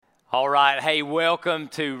All right. Hey, welcome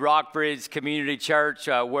to Rockbridge Community Church.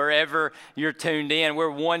 Wherever you're tuned in, we're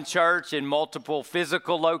one church in multiple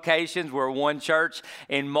physical locations. We're one church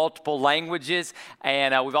in multiple languages.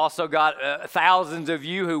 And we've also got thousands of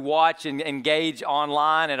you who watch and engage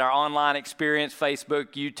online at our online experience,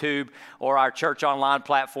 Facebook, YouTube, or our church online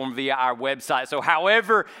platform via our website. So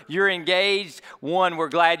however you're engaged, one, we're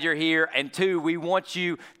glad you're here. And two, we want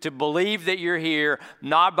you to believe that you're here,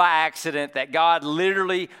 not by accident, that God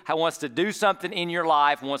literally wants to do something in your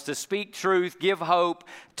life, wants to speak truth, give hope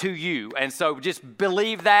to you. And so just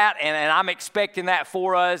believe that, and I'm expecting that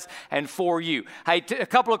for us and for you. Hey, a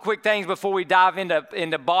couple of quick things before we dive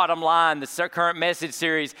into Bottom Line, the current message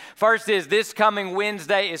series. First is this coming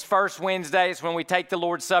Wednesday is First Wednesday. It's when we take the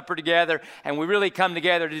Lord's Supper together, and we really come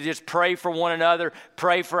together to just pray for one another,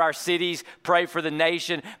 pray for our cities, pray for the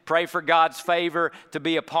nation, pray for God's favor to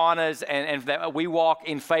be upon us, and that we walk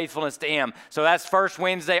in faithfulness to Him. So that's First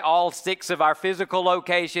Wednesday, all 6 of our physical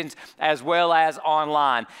locations as well as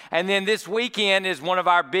online. And then this weekend is one of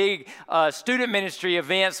our big student ministry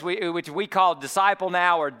events, which we call Disciple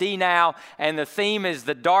Now or D Now, and the theme is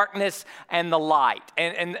the darkness and the light.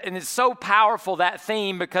 And it's so powerful, that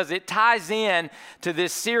theme, because it ties in to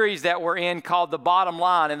this series that we're in called The Bottom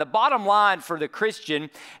Line. And the bottom line for the Christian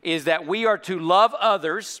is that we are to love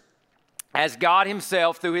others as God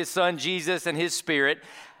Himself, through His Son Jesus and His Spirit,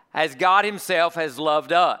 as God Himself has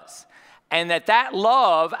loved us. And that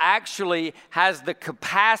love actually has the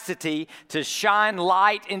capacity to shine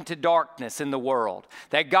light into darkness in the world.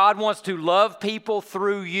 That God wants to love people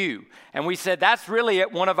through you. And we said that's really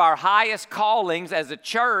one of our highest callings as a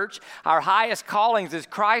church. Our highest callings as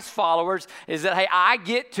Christ followers is that, hey, I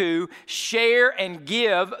get to share and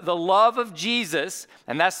give the love of Jesus.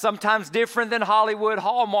 And that's sometimes different than Hollywood,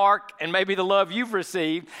 Hallmark, and maybe the love you've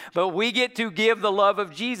received. But we get to give the love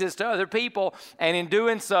of Jesus to other people. And in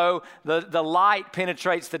doing so, the light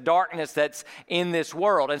penetrates the darkness that's in this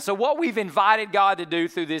world. And so what we've invited God to do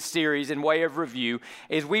through this series in way of review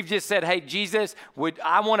is we've just said, hey, Jesus,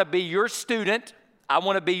 I want to be your student. I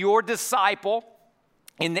want to be your disciple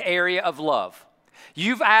in the area of love.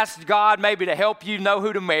 You've asked God maybe to help you know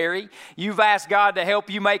who to marry. You've asked God to help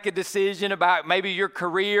you make a decision about maybe your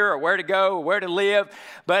career or where to go or where to live.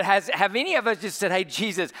 But have any of us just said, hey,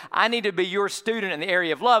 Jesus, I need to be your student in the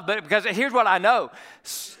area of love? But because here's what I know.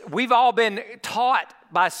 We've all been taught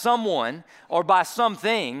by someone or by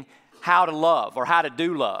something how to love or how to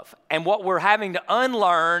do love. And what we're having to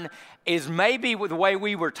unlearn is maybe the way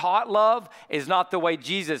we were taught love is not the way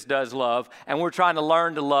Jesus does love, and we're trying to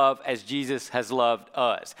learn to love as Jesus has loved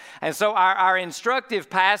us. And so our instructive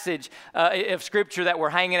passage of Scripture that we're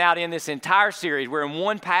hanging out in this entire series, we're in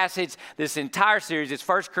one passage this entire series, is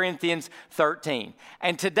 1 Corinthians 13.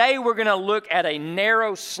 And today we're going to look at a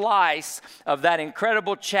narrow slice of that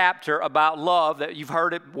incredible chapter about love that you've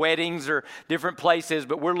heard at weddings or different places,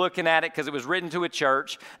 but we're looking at it because it was written to a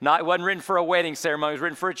church. It wasn't written for a wedding ceremony, it was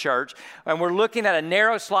written for a church. And we're looking at a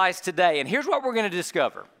narrow slice today. And here's what we're going to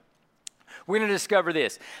discover. We're going to discover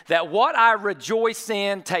this, that what I rejoice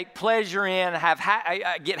in, take pleasure in,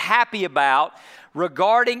 get happy about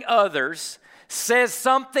regarding others says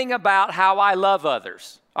something about how I love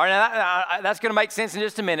others. All right, now that's going to make sense in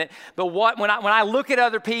just a minute. But when I look at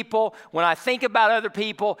other people, when I think about other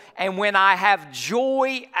people, and when I have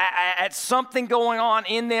joy at something going on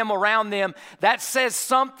in them, around them, that says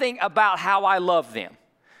something about how I love them.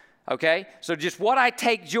 Okay, so just what I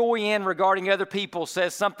take joy in regarding other people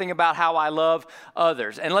says something about how I love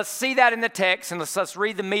others. And let's see that in the text, and let's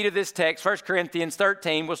read the meat of this text, 1 Corinthians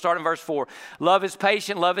 13. We'll start in verse 4. Love is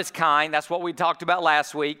patient, love is kind. That's what we talked about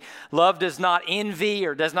last week. Love does not envy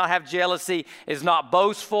or does not have jealousy, is not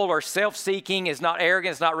boastful or self-seeking, is not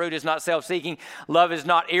arrogant, is not rude, is not self-seeking. Love is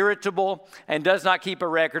not irritable and does not keep a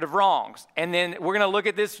record of wrongs. And then we're going to look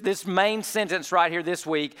at this main sentence right here this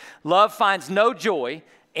week. Love finds no joy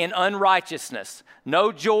in unrighteousness, no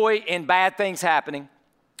joy in bad things happening,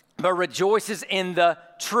 but rejoices in the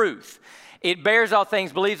truth. It bears all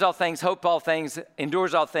things, believes all things, hopes all things,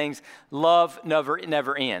 endures all things. Love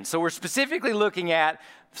never ends. So we're specifically looking at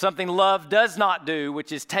something love does not do,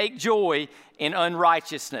 which is take joy in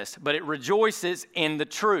unrighteousness, but it rejoices in the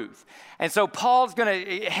truth. And so Paul's going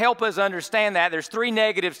to help us understand that. There's 3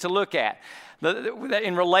 negatives to look at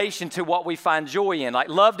in relation to what we find joy in. Like,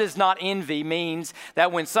 love does not envy means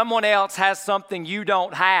that when someone else has something you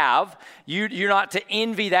don't have, you're not to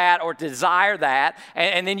envy that or desire that,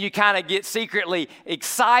 and then you kind of get secretly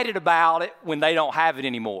excited about it when they don't have it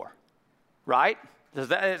anymore, right?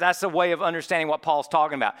 That's a way of understanding what Paul's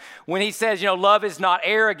talking about. When he says, love is not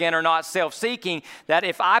arrogant or not self-seeking, that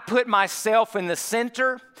if I put myself in the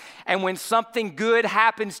center and when something good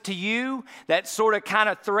happens to you that sort of kind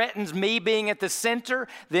of threatens me being at the center,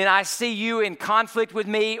 then I see you in conflict with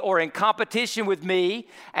me or in competition with me,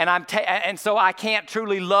 and so I can't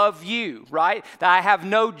truly love you, right? That I have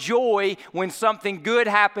no joy when something good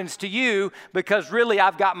happens to you because really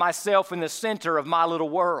I've got myself in the center of my little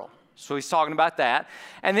world. So he's talking about that.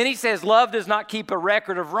 And then he says, love does not keep a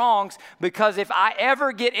record of wrongs, because if I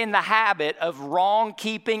ever get in the habit of wrong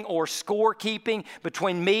keeping or score keeping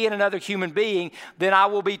between me and another human being, then I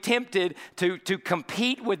will be tempted to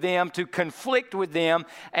compete with them, to conflict with them,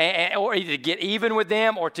 or either to get even with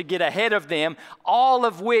them or to get ahead of them, all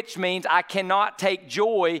of which means I cannot take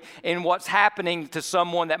joy in what's happening to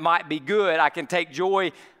someone that might be good. I can take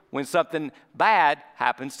joy when something bad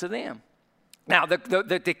happens to them. Now,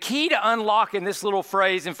 the key to unlocking this little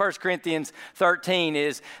phrase in 1 Corinthians 13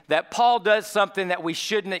 is that Paul does something that we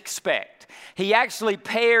shouldn't expect. He actually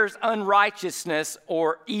pairs unrighteousness,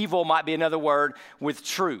 or evil might be another word, with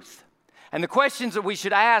truth. And the questions that we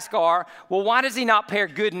should ask are, well, why does he not pair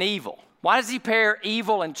good and evil? Why does he pair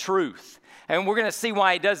evil and truth? And we're going to see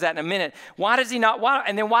why he does that in a minute. Why does he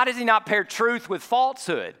not pair truth with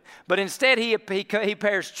falsehood? But instead, he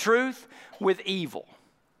pairs truth with evil.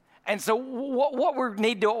 And so what we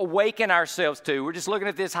need to awaken ourselves to, we're just looking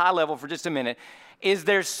at this high level for just a minute, is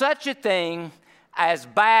there such a thing as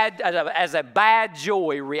a bad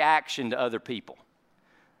joy reaction to other people?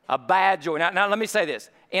 A bad joy. Now let me say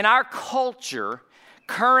this. In our culture,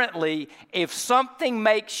 currently, if something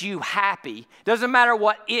makes you happy, doesn't matter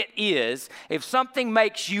what it is, if something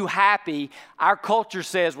makes you happy, our culture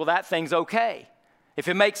says, well, that thing's okay. If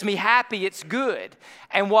it makes me happy, it's good.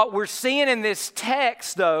 And what we're seeing in this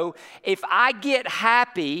text, though, if I get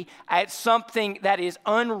happy at something that is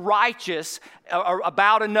unrighteous or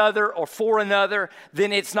about another or for another,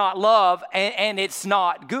 then it's not love and it's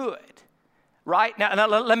not good. Right? Now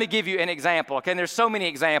let me give you an example. Okay, and there's so many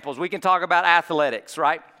examples. We can talk about athletics,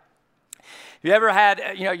 right? Have you ever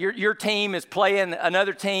had, your team is playing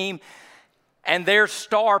another team, and their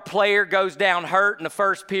star player goes down hurt in the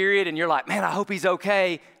first period, and you're like, man, I hope he's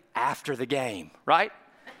okay after the game, right?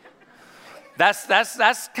 That's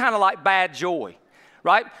kind of like bad joy,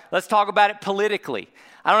 right? Let's talk about it politically.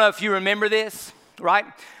 I don't know if you remember this, right?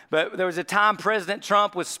 But there was a time President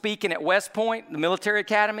Trump was speaking at West Point, the military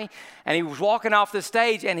academy, and he was walking off the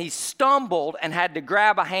stage, and he stumbled and had to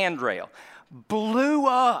grab a handrail. Blew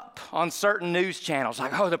up on certain news channels,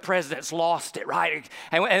 like, oh, the president's lost it, right?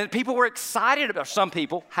 And people were excited about, some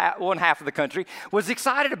people, one half of the country, was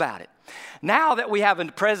excited about it. Now that we have a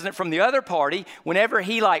president from the other party, whenever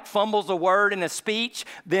he fumbles a word in a speech,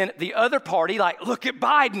 then the other party, look at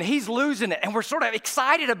Biden, he's losing it. And we're sort of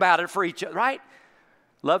excited about it for each other, right?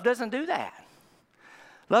 Love doesn't do that.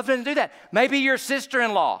 Love doesn't do that. Maybe your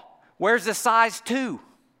sister-in-law wears a size 2.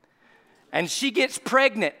 And she gets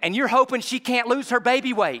pregnant, and you're hoping she can't lose her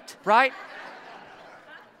baby weight, right?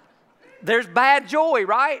 There's bad joy,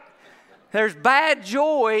 right? There's bad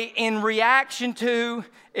joy in reaction to,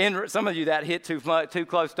 some of you that hit too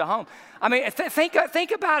close to home. I mean,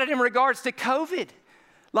 think about it in regards to COVID.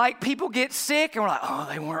 People get sick, and we're like, oh,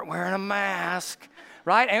 they weren't wearing a mask.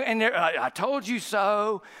 Right? And I told you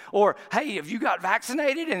so. Or, hey, have you got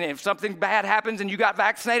vaccinated? And if something bad happens and you got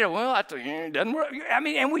vaccinated, well, it doesn't work. I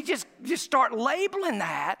mean, and we just start labeling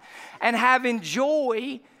that and having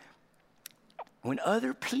joy when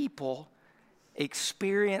other people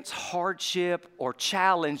experience hardship or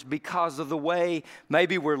challenge because of the way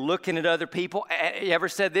maybe we're looking at other people. You ever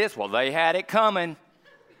said this? Well, they had it coming.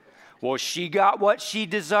 Well, she got what she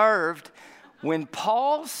deserved. When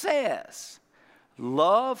Paul says,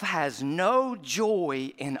 love has no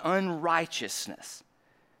joy in unrighteousness,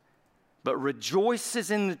 but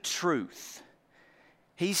rejoices in the truth.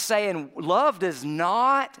 He's saying love does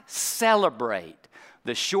not celebrate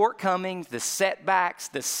the shortcomings, the setbacks,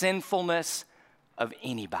 the sinfulness of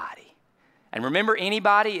anybody. And remember,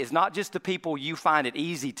 anybody is not just the people you find it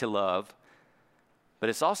easy to love, but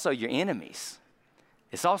it's also your enemies.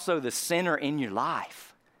 It's also the sinner in your life.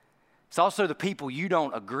 It's also the people you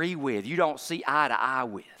don't agree with, you don't see eye to eye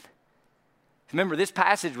with. Remember, this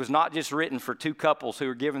passage was not just written for two couples who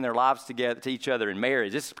were giving their lives together to each other in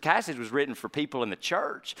marriage. This passage was written for people in the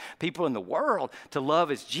church, people in the world, to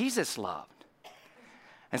love as Jesus loved.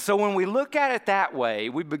 And so when we look at it that way,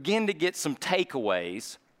 we begin to get some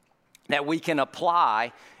takeaways that we can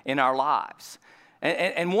apply in our lives.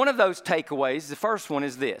 And one of those takeaways, the first one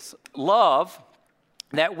is this: love,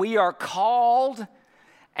 that we are called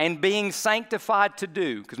and being sanctified to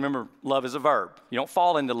do, because remember, love is a verb. You don't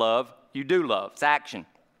fall into love, you do love. It's action.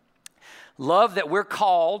 Love that we're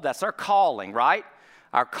called, that's our calling, right?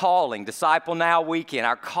 Our calling, Disciple Now Weekend,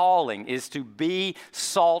 our calling is to be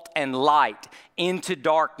salt and light into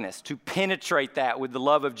darkness, to penetrate that with the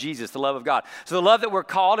love of Jesus, the love of God. So the love that we're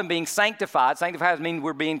called and being sanctified means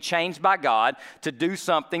we're being changed by God to do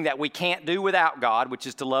something that we can't do without God, which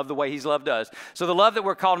is to love the way He's loved us. So the love that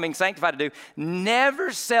we're called and being sanctified to do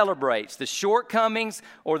never celebrates the shortcomings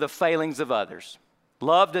or the failings of others.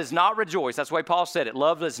 Love does not rejoice. That's the way Paul said it.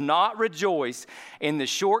 Love does not rejoice in the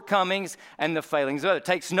shortcomings and the failings of others. It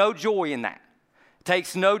takes no joy in that. It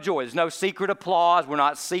takes no joy. There's no secret applause. We're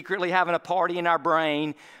not secretly having a party in our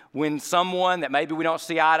brain when someone that maybe we don't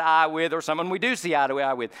see eye to eye with, or someone we do see eye to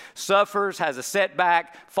eye with, suffers, has a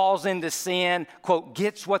setback, falls into sin, quote,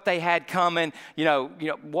 gets what they had coming,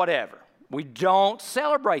 whatever. We don't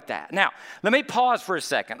celebrate that. Now, let me pause for a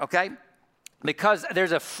second, okay? Because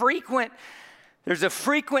there's a frequent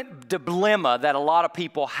dilemma that a lot of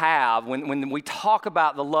people have when we talk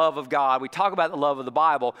about the love of God, we talk about the love of the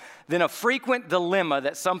Bible, then a frequent dilemma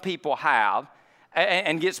that some people have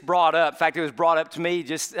and gets brought up, in fact, it was brought up to me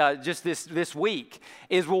just this week,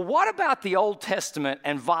 is, well, what about the Old Testament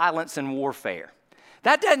and violence and warfare?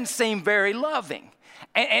 That doesn't seem very loving.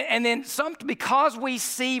 And then because we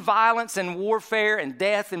see violence and warfare and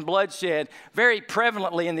death and bloodshed very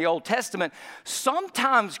prevalently in the Old Testament,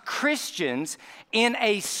 sometimes Christians, in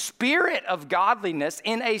a spirit of godliness,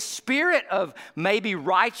 in a spirit of maybe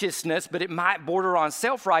righteousness, but it might border on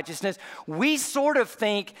self-righteousness, we sort of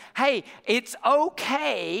think, hey, it's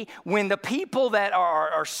okay when the people that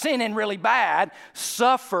are sinning really bad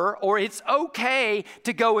suffer, or it's okay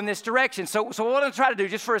to go in this direction. So what I'm going to try to do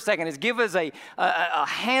just for a second is give us a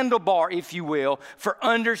handlebar, if you will, for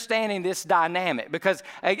understanding this dynamic. Because,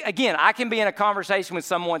 again, I can be in a conversation with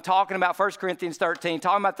someone talking about 1 Corinthians 13,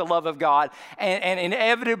 talking about the love of God, and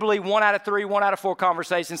inevitably 1 out of 3, 1 out of 4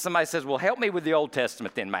 conversations, somebody says, well, help me with the Old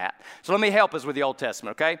Testament then, Matt. So let me help us with the Old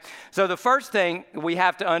Testament, okay? So the first thing we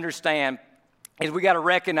have to understand is we got to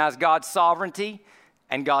recognize God's sovereignty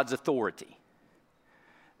and God's authority.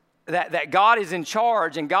 That God is in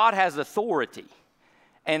charge and God has authority.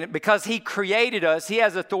 And because He created us, He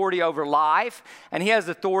has authority over life and He has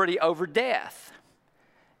authority over death.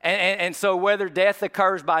 And so whether death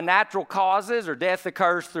occurs by natural causes or death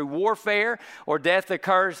occurs through warfare or death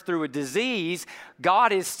occurs through a disease,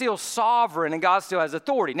 God is still sovereign and God still has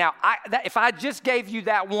authority. Now, if I just gave you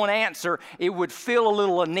that one answer, it would feel a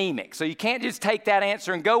little anemic. So you can't just take that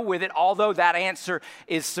answer and go with it, although that answer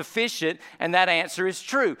is sufficient and that answer is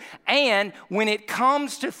true. And when it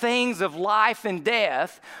comes to things of life and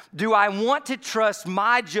death, do I want to trust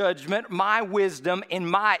my judgment, my wisdom, in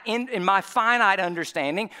my finite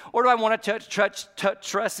understanding, or do I want to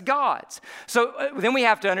trust God's? So then we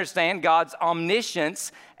have to understand God's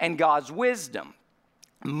omniscience and God's wisdom.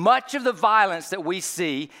 Much of the violence that we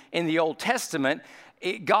see in the Old Testament,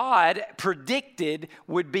 God predicted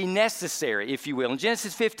would be necessary, if you will. In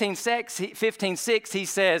Genesis 15:6, He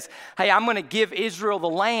says, hey, I'm going to give Israel the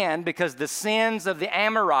land because the sins of the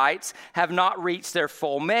Amorites have not reached their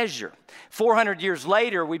full measure. 400 years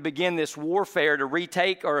later, we begin this warfare to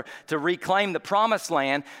retake or to reclaim the promised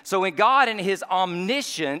land. So when God in His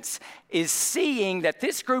omniscience is seeing that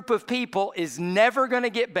this group of people is never going to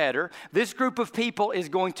get better, this group of people is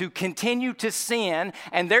going to continue to sin,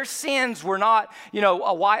 and their sins were not,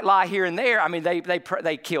 a white lie here and there. I mean,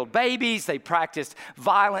 they killed babies, they practiced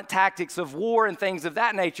violent tactics of war and things of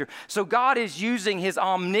that nature. So God is using His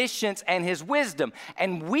omniscience and His wisdom,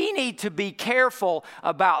 and we need to be careful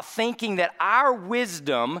about thinking that our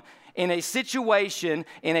wisdom in a situation,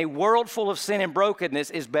 in a world full of sin and brokenness,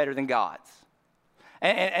 is better than God's.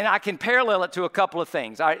 And I can parallel it to a couple of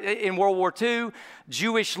things. In World War II,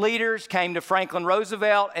 Jewish leaders came to Franklin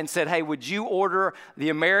Roosevelt and said, hey, would you order the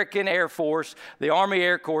American Air Force, the Army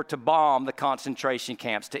Air Corps, to bomb the concentration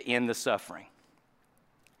camps to end the suffering?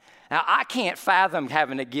 Now, I can't fathom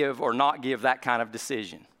having to give or not give that kind of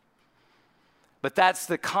decision. But that's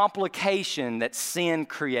the complication that sin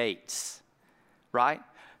creates, right?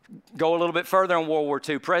 Go a little bit further in World War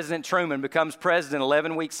II. President Truman becomes president.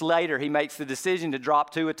 11 weeks later, he makes the decision to drop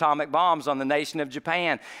 2 atomic bombs on the nation of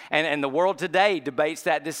Japan. And the world today debates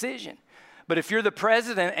that decision. But if you're the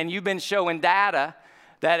president and you've been showing data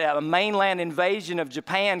that a mainland invasion of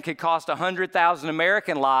Japan could cost 100,000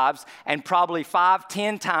 American lives and probably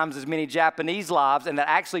 5-10 times as many Japanese lives, and that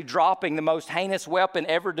actually dropping the most heinous weapon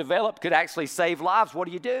ever developed could actually save lives, what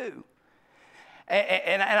do you do?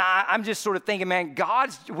 And I'm just sort of thinking, man,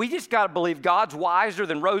 we just got to believe God's wiser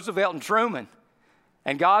than Roosevelt and Truman.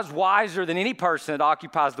 And God's wiser than any person that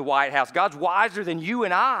occupies the White House. God's wiser than you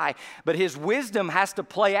and I, but his wisdom has to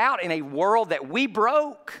play out in a world that we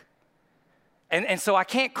broke. And so I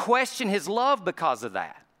can't question his love because of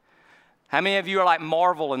that. How many of you are like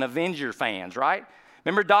Marvel and Avenger fans, right?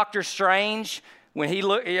 Remember Doctor Strange when he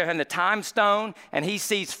looked in the time stone and he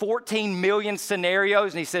sees 14 million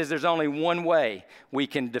scenarios and he says there's only one way we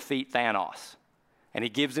can defeat Thanos. And he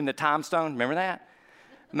gives him the time stone. Remember that?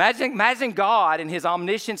 Imagine God in his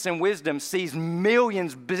omniscience and wisdom sees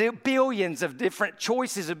millions, billions of different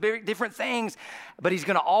choices of different things, but he's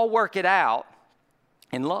going to all work it out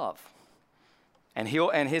in love. And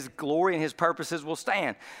his glory and his purposes will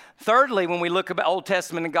stand. Thirdly, when we look at the Old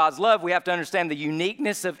Testament and God's love, we have to understand the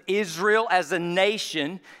uniqueness of Israel as a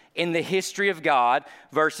nation in the history of God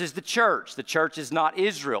versus the church. The church is not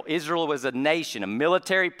Israel. Israel was a nation, a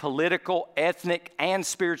military, political, ethnic, and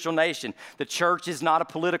spiritual nation. The church is not a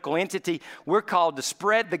political entity. We're called to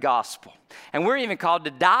spread the gospel. And we're even called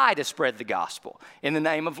to die to spread the gospel in the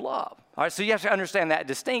name of love. All right, so you have to understand that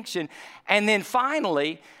distinction. And then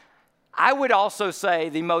finally, I would also say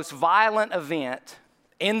the most violent event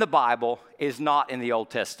in the Bible is not in the Old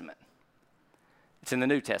Testament. It's in the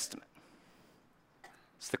New Testament.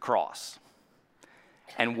 It's the cross.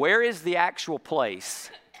 And where is the actual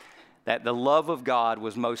place that the love of God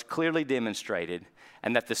was most clearly demonstrated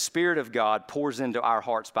and that the Spirit of God pours into our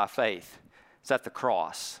hearts by faith? It's at the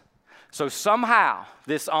cross. So somehow,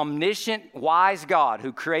 this omniscient, wise God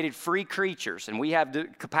who created free creatures, and we have the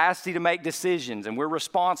capacity to make decisions, and we're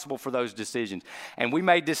responsible for those decisions. And we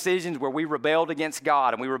made decisions where we rebelled against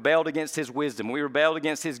God, and we rebelled against his wisdom, we rebelled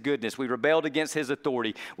against his goodness, we rebelled against his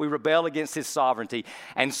authority, we rebelled against his sovereignty.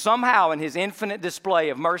 And somehow, in his infinite display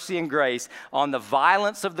of mercy and grace on the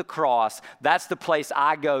violence of the cross, that's the place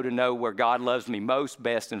I go to know where God loves me most,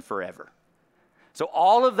 best, and forever. So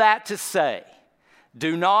all of that to say,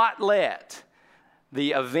 do not let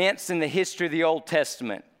the events in the history of the Old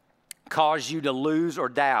Testament cause you to lose or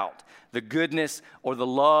doubt the goodness or the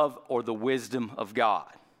love or the wisdom of God.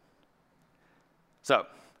 So,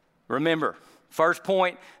 remember, first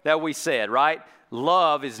point that we said, right?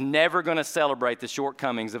 Love is never going to celebrate the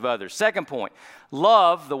shortcomings of others. Second point,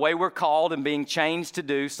 love, the way we're called and being changed to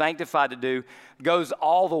do, sanctified to do, goes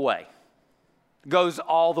all the way. Goes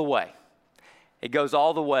all the way. It goes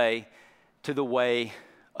all the way to the way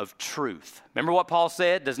of truth. Remember what Paul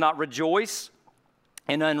said? Does not rejoice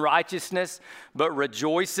in unrighteousness, but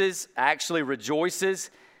actually rejoices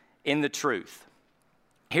in the truth.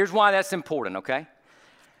 Here's why that's important, okay?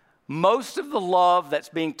 Most of the love that's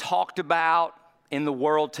being talked about in the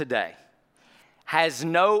world today has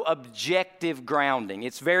no objective grounding.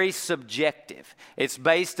 It's very subjective. It's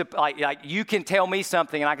based, like you can tell me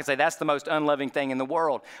something and I can say that's the most unloving thing in the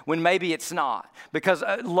world, when maybe it's not. Because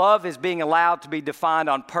love is being allowed to be defined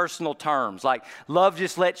on personal terms. Like love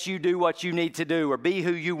just lets you do what you need to do or be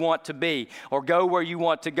who you want to be or go where you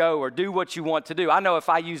want to go or do what you want to do. I know if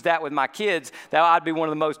I use that with my kids, that I'd be one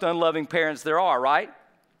of the most unloving parents there are, right?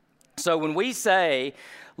 So when we say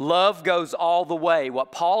love goes all the way,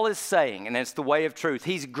 what Paul is saying, and it's the way of truth,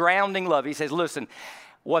 he's grounding love. He says, listen,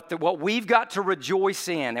 what we've got to rejoice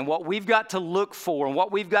in and what we've got to look for and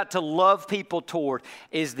what we've got to love people toward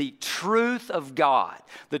is the truth of God,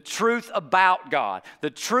 the truth about God, the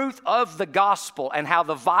truth of the gospel, and how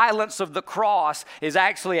the violence of the cross is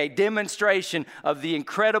actually a demonstration of the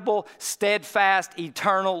incredible, steadfast,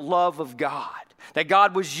 eternal love of God. That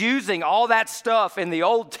God was using all that stuff in the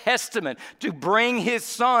Old Testament to bring his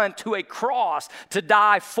son to a cross to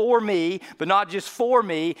die for me, but not just for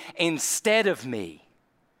me, instead of me.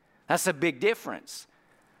 That's a big difference.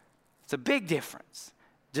 It's a big difference.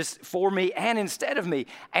 Just for me and instead of me.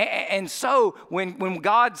 And so when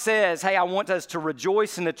God says, hey, I want us to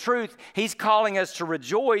rejoice in the truth, he's calling us to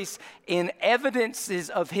rejoice in evidences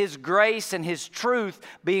of his grace and his truth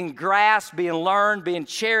being grasped, being learned, being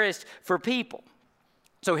cherished for people.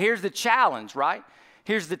 So here's the challenge, right?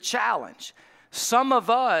 Here's the challenge. Some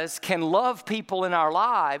of us can love people in our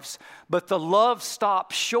lives, but the love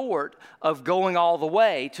stops short of going all the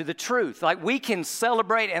way to the truth. Like we can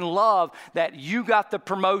celebrate and love that you got the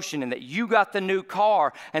promotion and that you got the new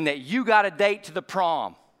car and that you got a date to the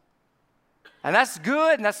prom. And that's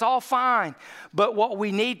good and that's all fine. But what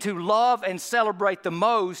we need to love and celebrate the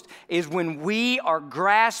most is when we are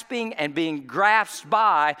grasping and being grasped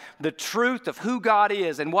by the truth of who God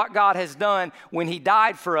is and what God has done when he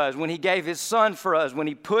died for us, when he gave his son for us, when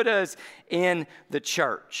he put us in the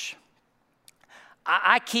church.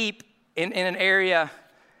 I keep in an area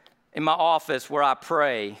in my office where I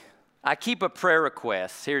pray, I keep a prayer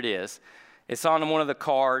request. Here it is. It's on one of the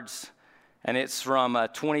cards and it's from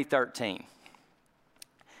 2013.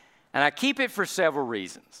 And I keep it for several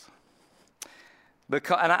reasons.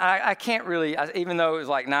 Because, and I can't really, even though it was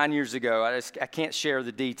like 9 years ago, I can't share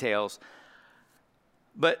the details.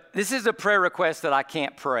 But this is a prayer request that I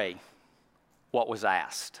can't pray what was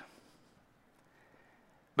asked.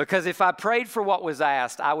 Because if I prayed for what was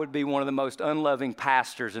asked, I would be one of the most unloving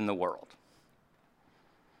pastors in the world.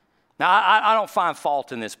 Now, I don't find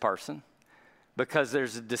fault in this person because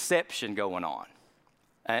there's a deception going on.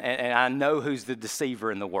 And I know who's the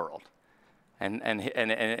deceiver in the world.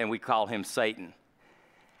 And we call him Satan.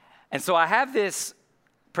 And so I have this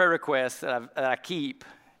prayer request that I keep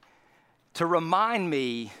to remind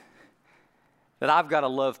me that I've got to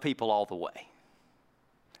love people all the way.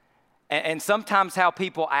 And sometimes how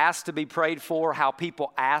people ask to be prayed for, how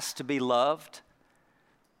people ask to be loved,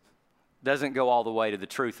 doesn't go all the way to the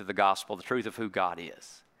truth of the gospel, the truth of who God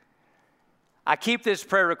is. I keep this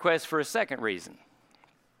prayer request for a second reason.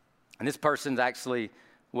 And this person's actually,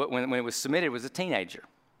 when it was submitted, was a teenager,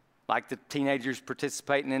 like the teenagers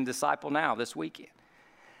participating in Disciple Now this weekend.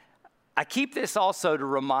 I keep this also to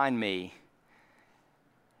remind me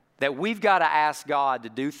that we've got to ask God to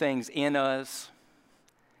do things in us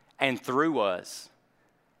and through us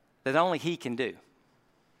that only He can do.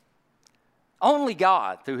 Only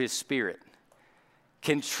God, through His Spirit,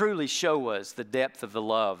 can truly show us the depth of the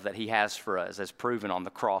love that He has for us as proven on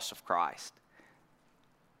the cross of Christ.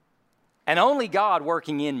 And only God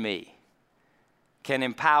working in me can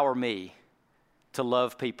empower me to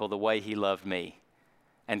love people the way He loved me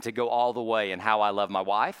and to go all the way in how I love my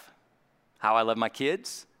wife, how I love my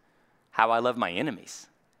kids, how I love my enemies,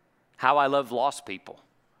 how I love lost people,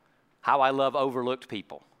 how I love overlooked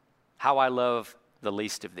people, how I love the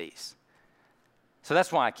least of these. So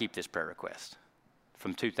that's why I keep this prayer request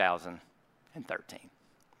from 2013.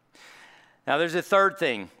 Now, there's a third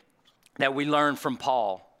thing that we learn from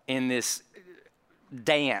Paul in this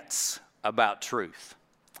dance about truth,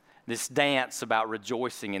 this dance about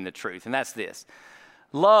rejoicing in the truth, and that's this.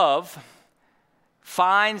 Love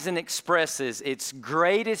finds and expresses its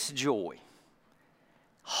greatest joy,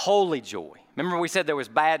 holy joy. Remember we said there was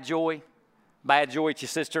bad joy? Bad joy at your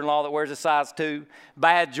sister-in-law that wears a size 2.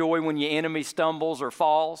 Bad joy when your enemy stumbles or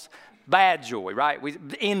falls. Bad joy, right?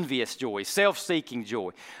 Envious joy, self-seeking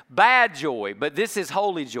joy. Bad joy, but this is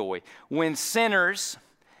holy joy. When sinners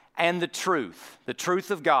and the truth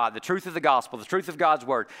of God, the truth of the gospel, the truth of God's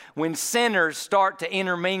word, when sinners start to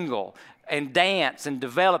intermingle and dance and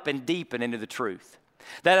develop and deepen into the truth.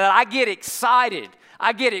 That I get excited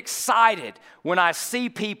when I see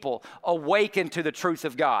people awaken to the truth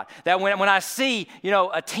of God. That when I see,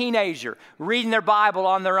 a teenager reading their Bible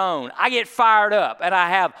on their own, I get fired up and I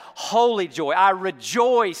have holy joy. I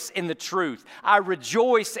rejoice in the truth. I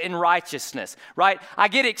rejoice in righteousness, right? I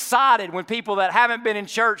get excited when people that haven't been in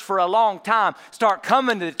church for a long time start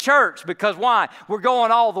coming to the church because why? We're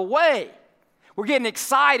going all the way. We're getting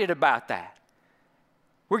excited about that.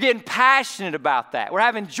 We're getting passionate about that. We're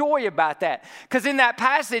having joy about that. Because in that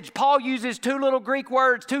passage, Paul uses two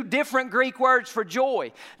different Greek words for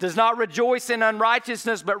joy. Does not rejoice in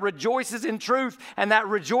unrighteousness, but rejoices in truth. And that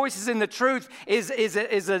rejoices in the truth is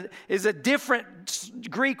a different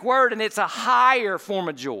Greek word, and it's a higher form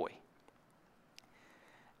of joy.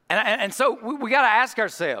 And so we got to ask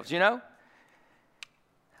ourselves,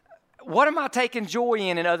 what am I taking joy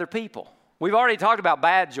in other people? We've already talked about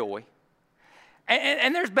bad joy.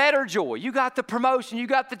 And there's better joy. You got the promotion, you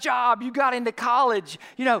got the job, you got into college.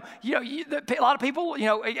 A lot of people,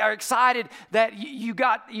 are excited that you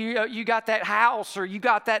got that house, or you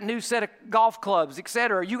got that new set of golf clubs,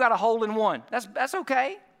 etc. You got a hole in one. That's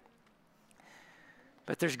okay.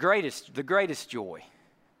 But there's the greatest joy.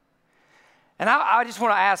 And I just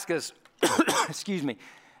want to ask us, excuse me,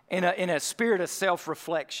 in a spirit of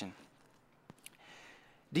self-reflection.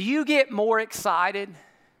 Do you get more excited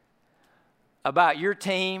about your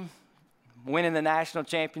team winning the national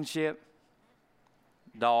championship?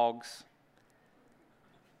 Dogs.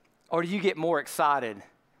 Or do you get more excited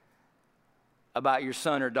about your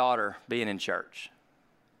son or daughter being in church?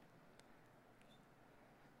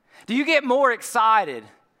 Do you get more excited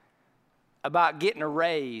about getting a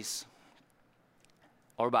raise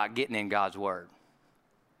or about getting in God's word?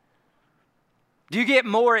 Do you get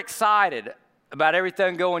more excited about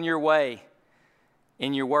everything going your way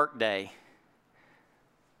in your work day,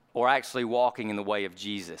 or actually walking in the way of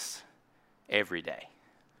Jesus every day?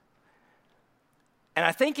 And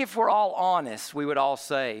I think if we're all honest, we would all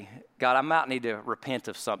say, God, I might need to repent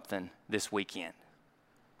of something this weekend.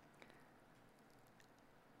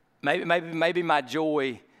 Maybe my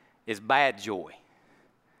joy is bad joy.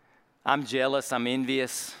 I'm jealous, I'm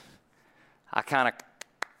envious. I kind of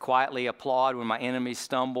quietly applaud when my enemies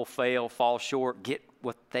stumble, fail, fall short, get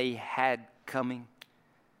what they had coming?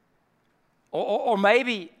 Or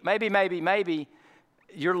maybe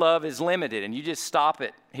your love is limited and you just stop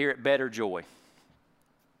it here at Better Joy.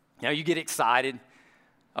 You know, you get excited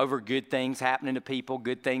over good things happening to people,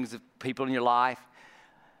 good things of people in your life.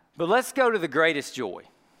 But let's go to the greatest joy.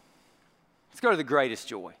 Let's go to the greatest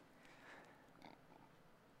joy.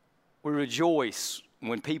 We rejoice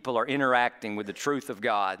when people are interacting with the truth of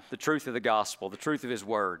God, the truth of the gospel, the truth of His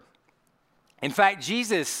Word. In fact,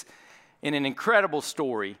 Jesus, in an incredible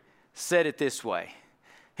story, said it this way.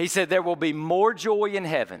 He said, there will be more joy in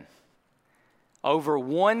heaven over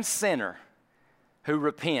one sinner who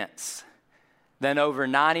repents than over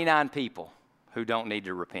 99 people who don't need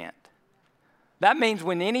to repent. That means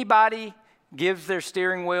when anybody gives their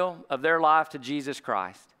steering wheel of their life to Jesus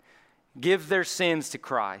Christ, gives their sins to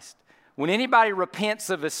Christ, when anybody repents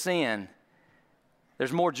of a sin,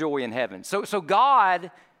 there's more joy in heaven. So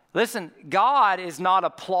God, listen, God is not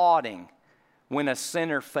applauding when a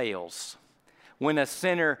sinner fails, when a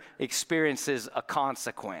sinner experiences a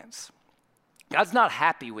consequence. God's not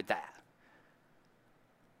happy with that.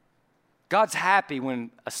 God's happy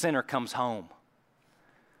when a sinner comes home.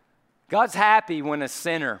 God's happy when a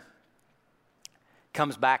sinner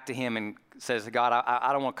comes back to Him and says, God,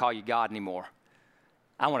 I don't want to call you God anymore.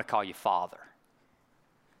 I want to call you Father.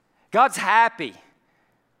 God's happy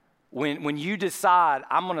when you decide,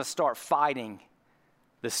 I'm going to start fighting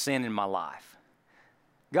the sin in my life.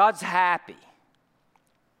 God's happy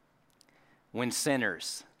when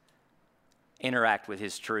sinners interact with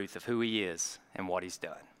His truth of who He is and what He's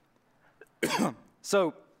done.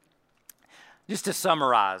 So, just to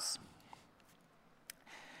summarize,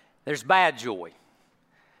 there's bad joy.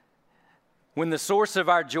 When the source of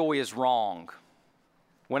our joy is wrong,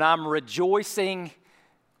 when I'm rejoicing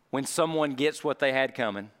when someone gets what they had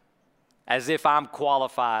coming, as if I'm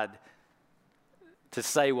qualified to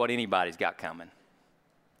say what anybody's got coming.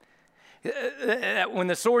 When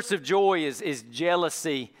the source of joy is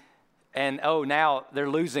jealousy and, oh, now they're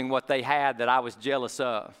losing what they had that I was jealous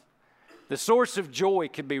of. The source of joy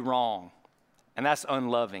could be wrong, and that's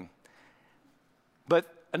unloving. But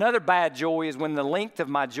another bad joy is when the length of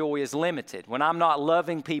my joy is limited, when I'm not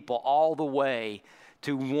loving people all the way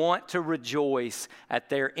to want to rejoice at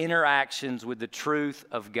their interactions with the truth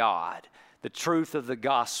of God, the truth of the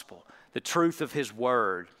gospel, the truth of His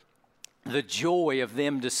Word, the joy of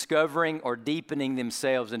them discovering or deepening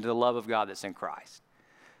themselves into the love of God that's in Christ.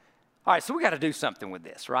 All right, so we got to do something with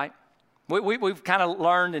this, right? We've kind of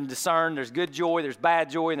learned and discerned there's good joy, there's bad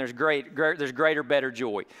joy, and there's greater, better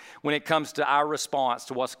joy when it comes to our response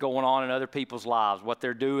to what's going on in other people's lives, what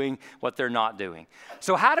they're doing, what they're not doing.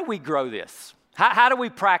 So how do we grow this? How do we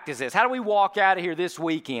practice this? How do we walk out of here this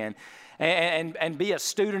weekend and be a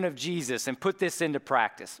student of Jesus and put this into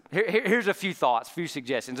practice? Here's a few thoughts, a few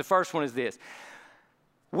suggestions. The first one is this.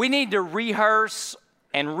 We need to rehearse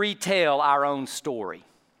and retell our own story.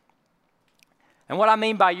 And what I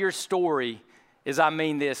mean by your story is I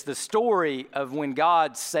mean this, the story of when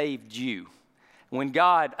God saved you, when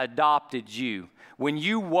God adopted you, when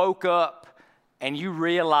you woke up and you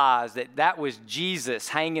realized that that was Jesus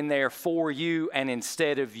hanging there for you and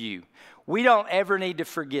instead of you. We don't ever need to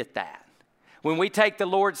forget that. When we take the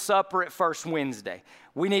Lord's Supper at First Wednesday,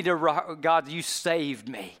 we need to, God, you saved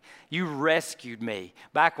me. You rescued me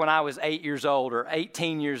back when I was 8 years old or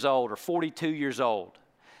 18 years old or 42 years old.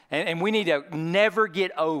 And we need to never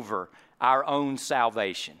get over our own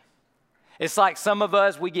salvation. It's like some of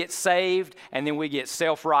us, we get saved and then we get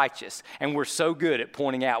self-righteous and we're so good at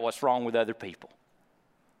pointing out what's wrong with other people.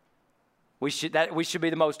 We should be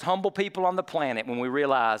the most humble people on the planet when we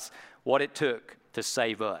realize what it took to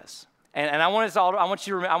save us. And I want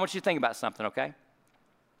you to think about something, okay?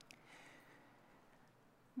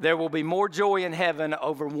 There will be more joy in heaven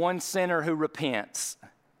over one sinner who repents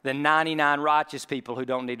than 99 righteous people who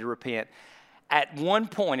don't need to repent. At one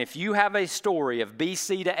point, if you have a story of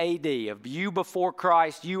BC to AD, of you before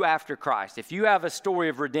Christ, you after Christ, if you have a story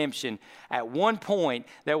of redemption, at one point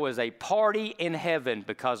there was a party in heaven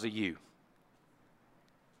because of you.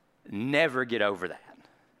 Never get over that.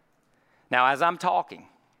 Now, as I'm talking,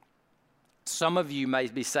 some of you may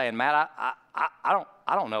be saying, Matt, I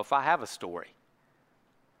don't know if I have a story.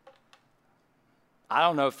 I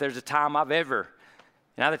don't know if there's a time I've ever.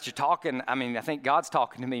 Now that you're talking, I think God's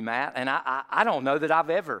talking to me, Matt, and I don't know that I've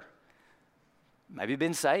ever maybe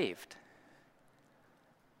been saved.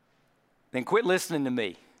 Then quit listening to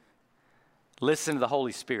me. Listen to the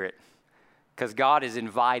Holy Spirit, because God is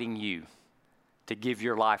inviting you to give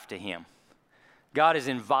your life to Him. God is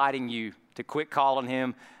inviting you to quit calling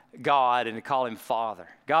Him God and to call him Father.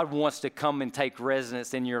 God wants to come and take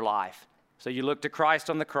residence in your life. So you look to Christ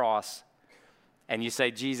on the cross and you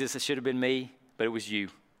say, Jesus, it should have been me, but it was you.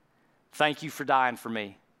 Thank you for dying for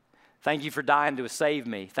me. Thank you for dying to save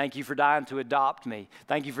me. Thank you for dying to adopt me.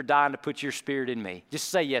 Thank you for dying to put your spirit in me. Just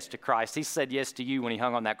say yes to Christ. He said yes to you when he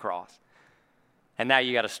hung on that cross. And now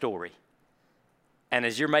you got a story. And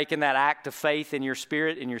as you're making that act of faith in your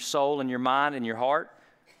spirit, in your soul, in your mind, in your heart,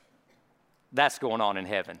 that's going on in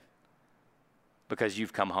heaven because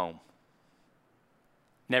you've come home.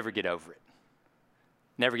 Never get over it.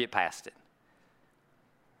 Never get past it.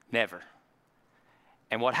 Never.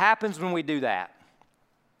 And what happens when we do that,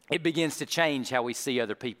 it begins to change how we see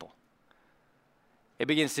other people. It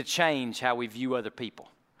begins to change how we view other people.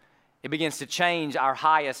 It begins to change our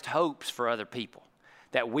highest hopes for other people,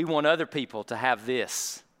 that we want other people to have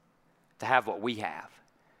this, to have what we have.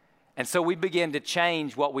 And so we begin to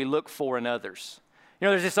change what we look for in others. You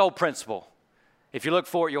know, there's this old principle. If you look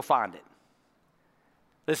for it, you'll find it.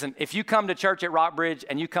 Listen, if you come to church at Rockbridge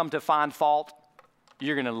and you come to find fault,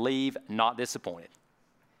 you're going to leave not disappointed.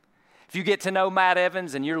 If you get to know Matt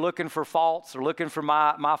Evans and you're looking for faults or looking for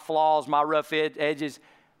my flaws, my rough edges,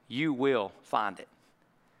 you will find it.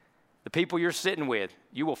 The people you're sitting with,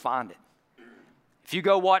 you will find it. If you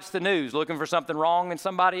go watch the news looking for something wrong in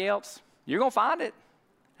somebody else, you're going to find it.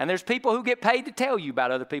 And there's people who get paid to tell you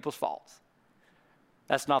about other people's faults.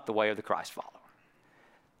 That's not the way of the Christ follower.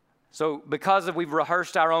 So because we've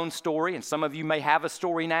rehearsed our own story, and some of you may have a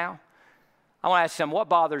story now, I want to ask you something. What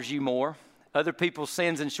bothers you more? Other people's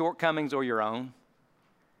sins and shortcomings or your own?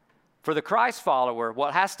 For the Christ follower,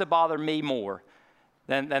 what has to bother me more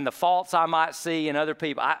than the faults I might see in other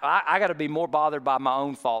people, I got to be more bothered by my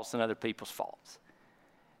own faults than other people's faults.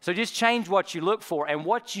 So just change what you look for. And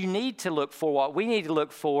what you need to look for, what we need to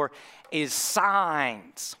look for, is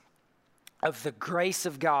signs of the grace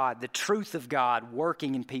of God, the truth of God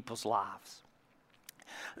working in people's lives.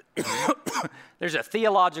 There's a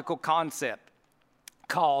theological concept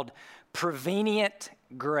called prevenient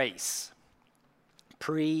grace.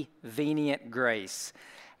 Prevenient grace.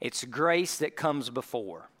 It's grace that comes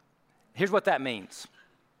before. Here's what that means.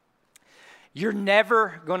 You're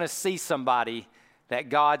never going to see somebody that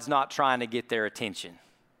God's not trying to get their attention.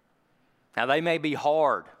 Now, they may be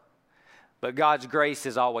hard, but God's grace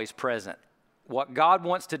is always present. What God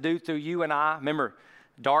wants to do through you and I, remember,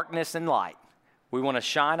 darkness and light. We want to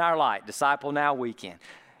shine our light, Disciple Now Weekend,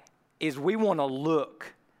 is we want to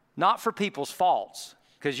look not for people's faults,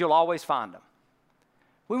 because you'll always find them.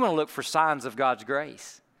 We want to look for signs of God's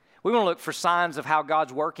grace. We want to look for signs of how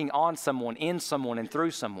God's working on someone, in someone, and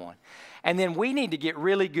through someone. And then we need to get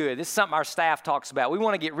really good. This is something our staff talks about. We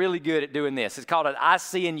want to get really good at doing this. It's called an I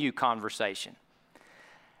see in you conversation.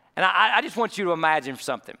 And I just want you to imagine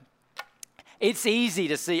something. It's easy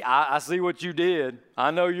to see, I see what you did.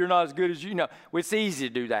 I know you're not as good as you know. It's easy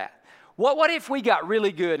to do that. What if we got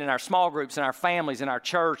really good in our small groups, in our families, in our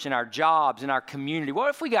church, in our jobs, in our community?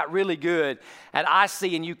 What if we got really good at I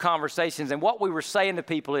see in you conversations, and what we were saying to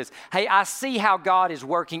people is, hey, I see how God is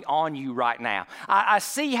working on you right now. I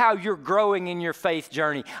see how you're growing in your faith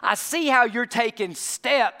journey. I see how you're taking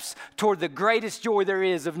steps toward the greatest joy there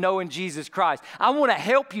is of knowing Jesus Christ. I want to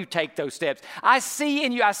help you take those steps. I see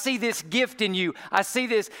in you, I see this gift in you. I see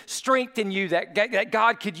this strength in you that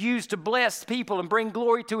God could use to bless people and bring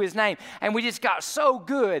glory to his name. And we just got so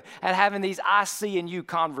good at having these I see in you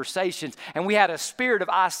conversations. And we had a spirit of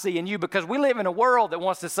I see in you because we live in a world that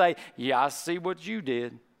wants to say, yeah, I see what you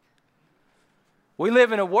did. We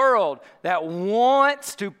live in a world that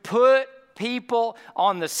wants to put people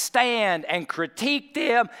on the stand and critique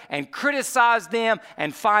them and criticize them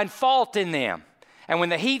and find fault in them. And when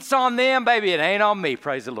the heat's on them, baby, it ain't on me,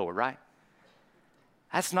 praise the Lord, right?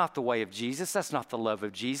 That's not the way of Jesus. That's not the love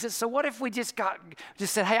of Jesus. So what if we just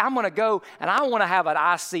said, hey, I'm going to go and I want to have an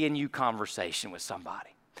I see in you conversation with somebody.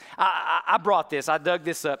 I brought this. I dug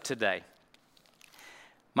this up today.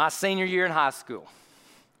 My senior year in high school.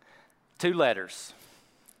 2 letters.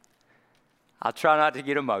 I'll try not to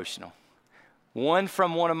get emotional. One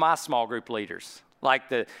from one of my small group leaders, like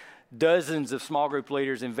the dozens of small group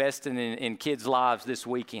leaders investing in kids' lives this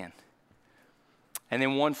weekend. And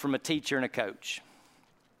then one from a teacher and a coach.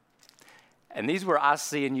 And these were I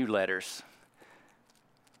see in you letters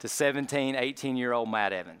to 17, 18-year-old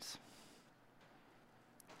Matt Evans.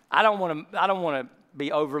 I don't want to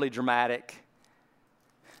be overly dramatic,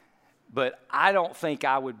 but I don't think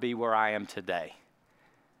I would be where I am today.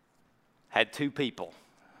 Had 2 people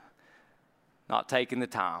not taking the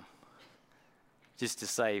time just to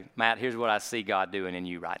say, Matt, here's what I see God doing in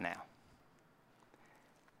you right now.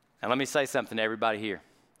 And let me say something to everybody here.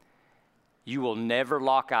 You will never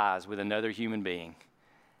lock eyes with another human being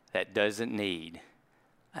that doesn't need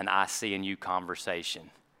an I see in you conversation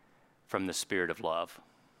from the Spirit of love,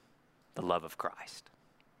 the love of Christ.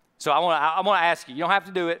 So I want to ask you, you don't have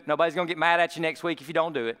to do it. Nobody's going to get mad at you next week if you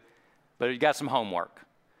don't do it, but you got some homework.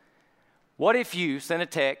 What if you sent a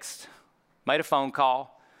text, made a phone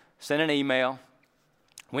call, sent an email,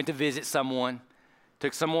 went to visit someone,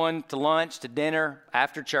 took someone to lunch, to dinner,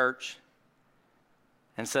 after church,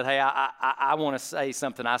 and said, hey, I want to say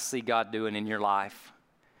something I see God doing in your life.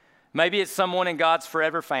 Maybe it's someone in God's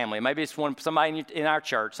forever family. Maybe it's somebody in our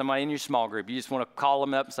church, somebody in your small group. You just want to call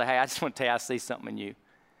them up and say, hey, I just want to tell you I see something in you,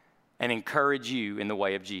 and encourage you in the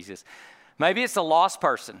way of Jesus. Maybe it's a lost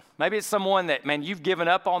person. Maybe it's someone that, man, you've given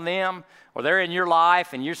up on them, or they're in your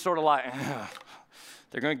life, and you're sort of like,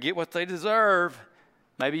 they're going to get what they deserve.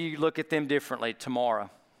 Maybe you look at them differently tomorrow,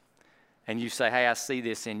 and you say, hey, I see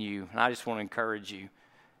this in you, and I just want to encourage you.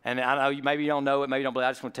 And I know maybe you don't know it, maybe you don't believe it.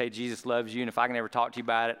 I just want to tell you Jesus loves you, and if I can ever talk to you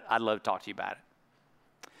about it, I'd love to talk to you about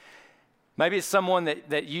it. Maybe it's someone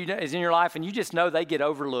that you know is in your life, and you just know they get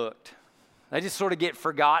overlooked. They just sort of get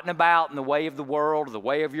forgotten about in the way of the world, or the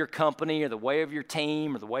way of your company, or the way of your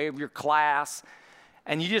team, or the way of your class.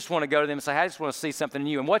 And you just want to go to them and say, hey, I just want to see something in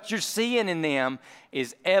you. And what you're seeing in them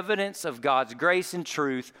is evidence of God's grace and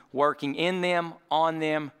truth working in them, on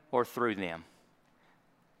them, or through them.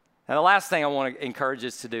 Now, the last thing I want to encourage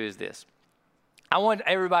us to do is this. I want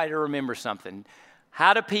everybody to remember something.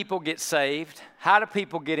 How do people get saved? How do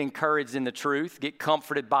people get encouraged in the truth, get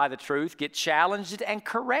comforted by the truth, get challenged and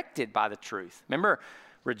corrected by the truth? Remember,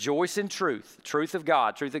 rejoice in truth, truth of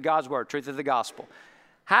God, truth of God's word, truth of the gospel.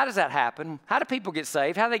 How does that happen? How do people get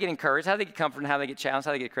saved? How do they get encouraged? How do they get comforted? How do they get challenged?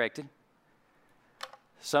 How do they get corrected?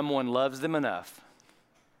 Someone loves them enough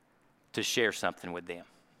to share something with them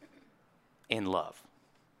in love.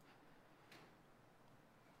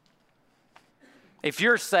 If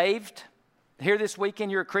you're saved here this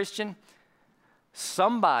weekend, you're a Christian,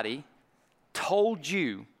 somebody told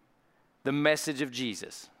you the message of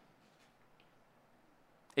Jesus.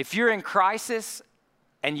 If you're in crisis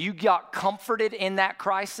and you got comforted in that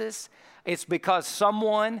crisis, it's because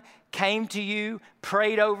someone came to you,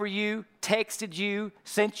 prayed over you, texted you,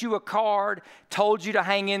 sent you a card, told you to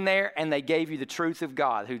hang in there, and they gave you the truth of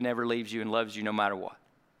God, who never leaves you and loves you no matter what.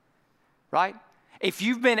 Right? If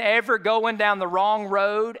you've been ever going down the wrong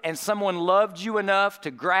road and someone loved you enough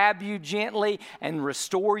to grab you gently and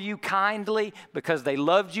restore you kindly because they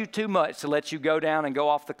loved you too much to let you go down and go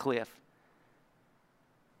off the cliff.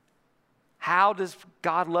 How does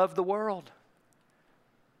God love the world?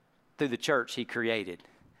 Through the church He created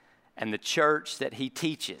and the church that He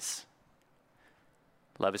teaches.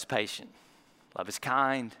 Love is patient. Love is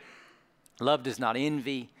kind. Love does not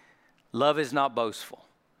envy. Love is not boastful.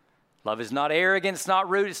 Love is not arrogant, it's not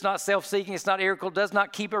rude, it's not self-seeking, it's not irritable, does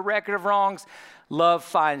not keep a record of wrongs. Love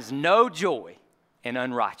finds no joy in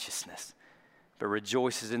unrighteousness, but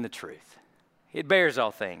rejoices in the truth. It bears all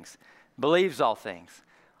things, believes all things,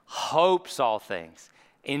 hopes all things,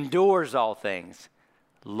 endures all things.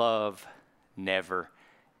 Love never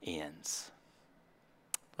ends.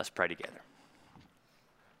 Let's pray together.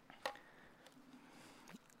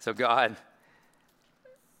 So God,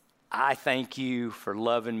 I thank you for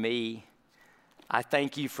loving me. I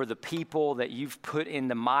thank you for the people that you've put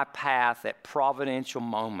into my path at providential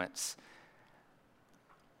moments.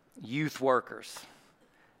 Youth workers,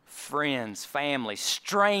 friends, family,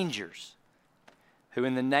 strangers, who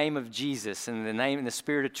in the name of Jesus, in the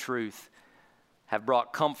Spirit of truth, have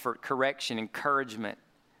brought comfort, correction, encouragement.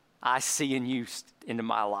 I see in you into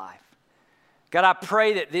my life. God, I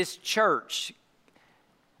pray that this church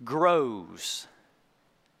grows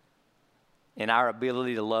in our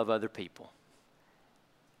ability to love other people.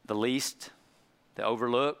 The least, the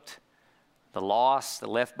overlooked, the lost, the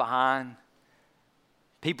left behind.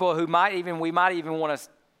 People who we might even want to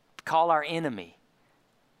call our enemy.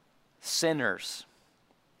 Sinners,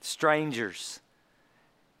 strangers.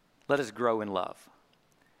 Let us grow in love.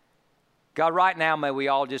 God, right now may we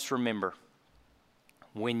all just remember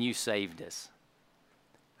when you saved us.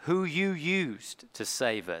 Who you used to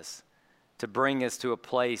save us, to bring us to a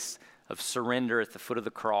place of surrender at the foot of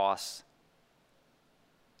the cross.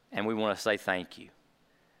 And we want to say thank you.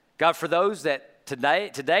 God, for those that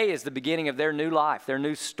today is the beginning of their new life, their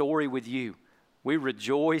new story with you. We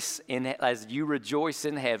rejoice as you rejoice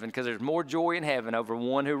in heaven, because there's more joy in heaven over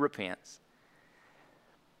one who repents.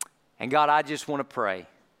 And God, I just want to pray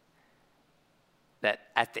that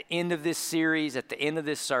at the end of this series, at the end of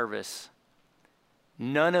this service,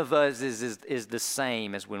 none of us is the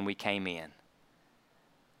same as when we came in.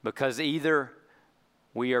 Because either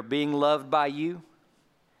we are being loved by you,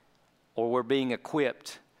 or we're being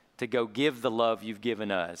equipped to go give the love you've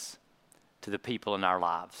given us to the people in our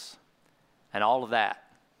lives. And all of that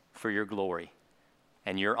for your glory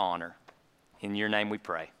and your honor. In your name we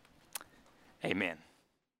pray. Amen.